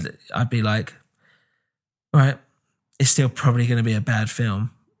 and I'd be like, all right, it's still probably going to be a bad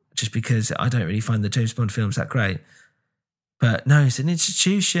film just because I don't really find the James Bond films that great. But no, it's an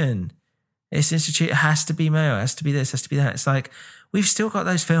institution. It's an institute. It has to be male. It has to be this. It has to be that. It's like, we've still got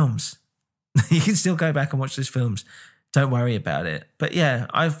those films. You can still go back and watch those films. Don't worry about it. But yeah,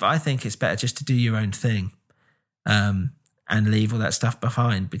 I think it's better just to do your own thing, and leave all that stuff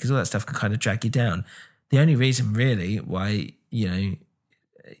behind, because all that stuff can kind of drag you down. The only reason really why, you know,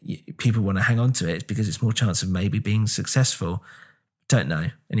 people want to hang on to it is because it's more chance of maybe being successful. Don't know.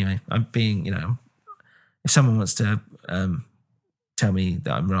 Anyway, I'm being, you know, if someone wants to tell me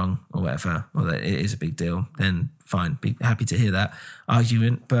that I'm wrong or whatever, or that it is a big deal, then fine, be happy to hear that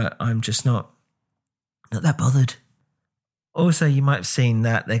argument, but I'm just not that bothered. Also, you might have seen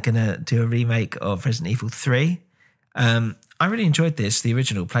that they're going to do a remake of Resident Evil 3. I really enjoyed this, the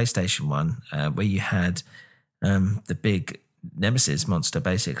original PlayStation one, where you had the big Nemesis monster,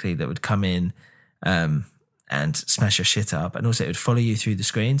 basically, that would come in and smash your shit up, and also it would follow you through the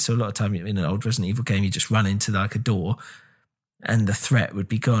screen. So a lot of time in an old Resident Evil game, you just run into like a door and the threat would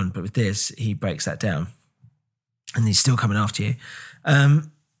be gone. But with this, he breaks that down and he's still coming after you.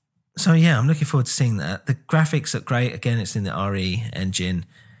 So yeah, I'm looking forward to seeing that. The graphics look great. Again, it's in the RE engine,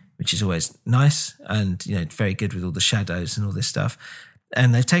 which is always nice, and, you know, very good with all the shadows and all this stuff.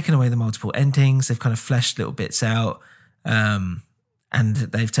 And they've taken away the multiple endings. They've kind of fleshed little bits out. and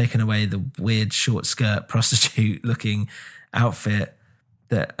they've taken away the weird short skirt prostitute looking outfit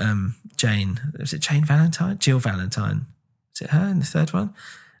that Jill Valentine, is it her in the third one,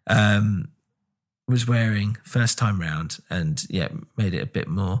 was wearing first time round, and made it a bit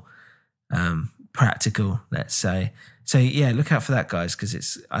more practical, let's say. So look out for that, guys,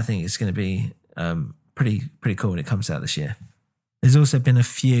 because I think it's going to be pretty cool when it comes out this year. There's also been a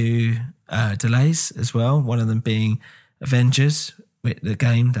few delays as well, one of them being Avengers, the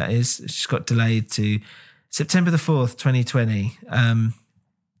game, that is. It's just got delayed to September the 4th, 2020.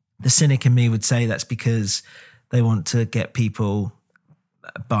 The cynic in me would say that's because they want to get people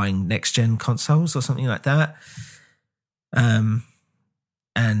buying next-gen consoles or something like that. And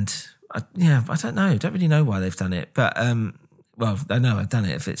I don't know. I don't really know why they've done it. But, I know I've done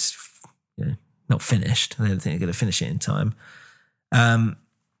it if it's not finished. I don't think they're going to finish it in time.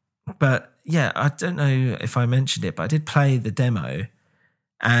 But, I don't know if I mentioned it, but I did play the demo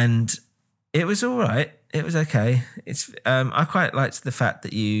and it was all right. It was okay. It's I quite liked the fact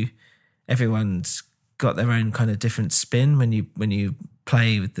that everyone's got their own kind of different spin when you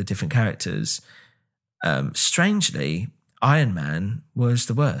play with the different characters. Strangely, Iron Man was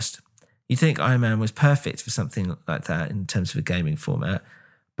the worst. You'd think Iron Man was perfect for something like that in terms of a gaming format,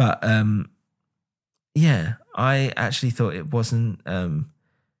 but I actually thought it wasn't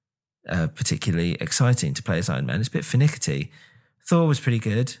particularly exciting to play as Iron Man. It's a bit finicky. Thor was pretty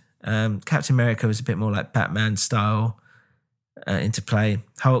good. Captain America was a bit more like Batman style interplay.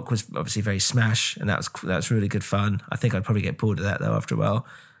 Hulk was obviously very smash, and that was really good fun. I think I'd probably get bored of that though after a while.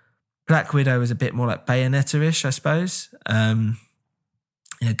 Black Widow was a bit more like Bayonetta-ish, I suppose, in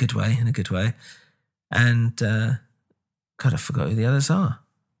a good way. And God, I forgot who the others are.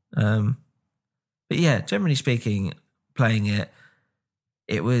 But generally speaking, playing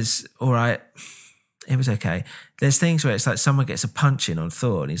it was all right. It was okay. There's things where it's like someone gets a punch in on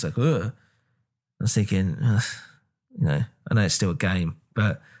Thor and he's like, ugh. I was thinking, I know it's still a game,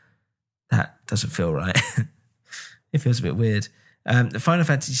 but that doesn't feel right. It feels a bit weird. The Final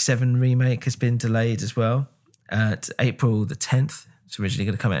Fantasy VII remake has been delayed as well to April the 10th. It's originally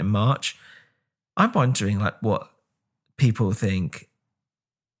going to come out in March. I'm wondering what people think.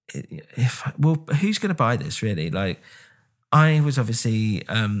 Who's going to buy this really? I was obviously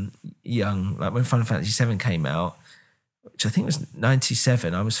young, when Final Fantasy VII came out, which I think was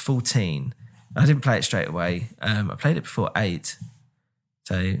 97. I was 14. I didn't play it straight away. I played it before 8.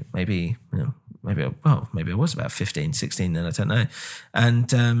 So maybe I was about 15, 16 then, I don't know. And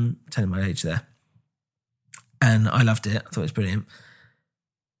telling my age there. And I loved it. I thought it was brilliant.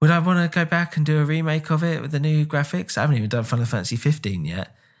 Would I want to go back and do a remake of it with the new graphics? I haven't even done Final Fantasy 15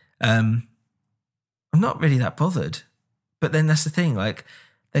 yet. I'm not really that bothered. But then that's the thing,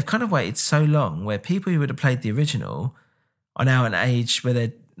 they've kind of waited so long where people who would have played the original are now at an age where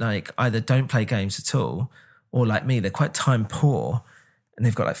they're either don't play games at all, or like me, they're quite time poor and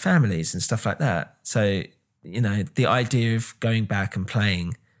they've got families and stuff like that. So, the idea of going back and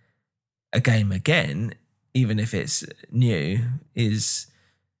playing a game again, even if it's new, is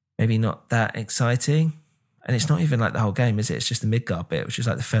maybe not that exciting. And it's not even the whole game, is it? It's just the Midgard bit, which is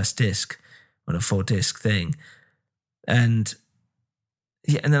the first disc on a 4-disc thing. And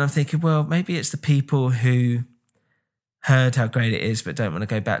then I'm thinking, well, maybe it's the people who heard how great it is but don't want to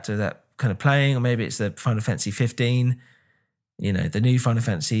go back to that kind of playing, or maybe it's the Final Fantasy 15, the new Final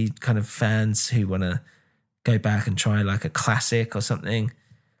Fantasy kind of fans who want to go back and try a classic or something.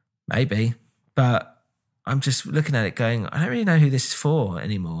 Maybe. But I'm just looking at it going, I don't really know who this is for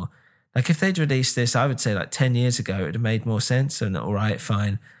anymore. If they'd released this, I would say 10 years ago, it would have made more sense, and all right,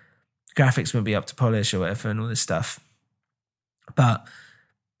 fine. Graphics wouldn't be up to polish or whatever and all this stuff. But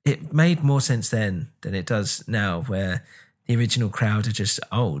it made more sense then than it does now, where the original crowd are just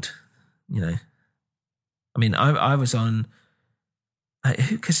old, I mean, I was on,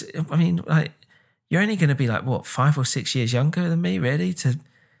 because, you're only going to be 5 or 6 years younger than me, really?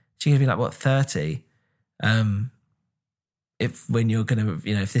 You're going to be 30? When you're going to,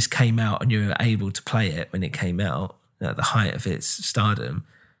 if this came out and you were able to play it when it came out, at the height of its stardom.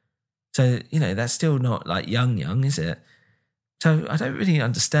 So, that's still not young, is it? So I don't really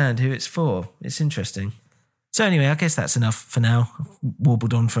understand who it's for. It's interesting. So anyway, I guess that's enough for now. I've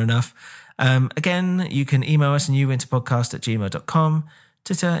warbled on for enough. Again, you can email us anewwinterpodcast@gmail.com,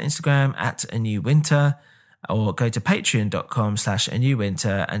 Twitter, Instagram @anewwinter, or go to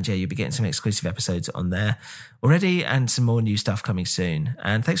patreon.com/anewwinter, and you'll be getting some exclusive episodes on there already and some more new stuff coming soon.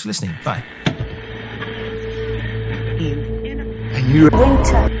 And thanks for listening. Bye.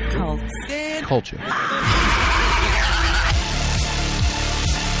 Winter culture.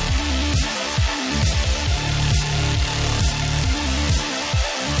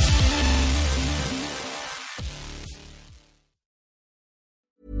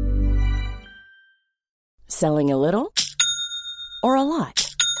 Selling a little or a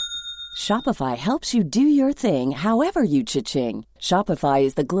lot? Shopify helps you do your thing however you cha-ching. Shopify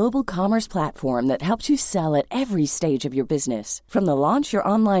is the global commerce platform that helps you sell at every stage of your business. From the launch your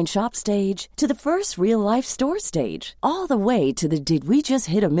online shop stage to the first real-life store stage, all the way to the did we just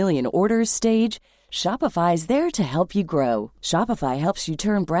hit a million orders stage. Shopify is there to help you grow. Shopify helps you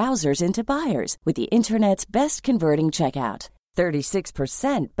turn browsers into buyers with the internet's best converting checkout.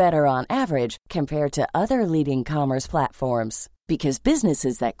 36% better on average compared to other leading commerce platforms. Because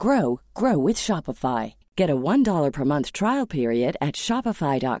businesses that grow, grow with Shopify. Get a $1 per month trial period at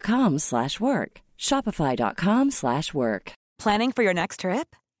shopify.com/work. Shopify.com/work. Planning for your next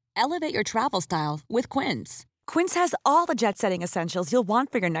trip? Elevate your travel style with Quince. Quince has all the jet-setting essentials you'll want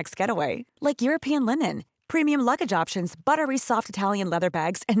for your next getaway, like European linen, premium luggage options, buttery soft Italian leather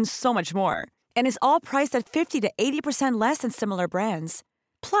bags, and so much more. And is all priced at 50 to 80% less than similar brands.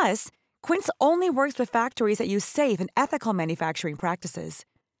 Plus, Quince only works with factories that use safe and ethical manufacturing practices.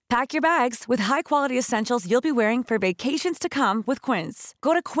 Pack your bags with high-quality essentials you'll be wearing for vacations to come with Quince.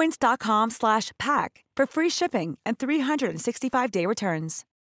 Go to quince.com/pack for free shipping and 365-day returns.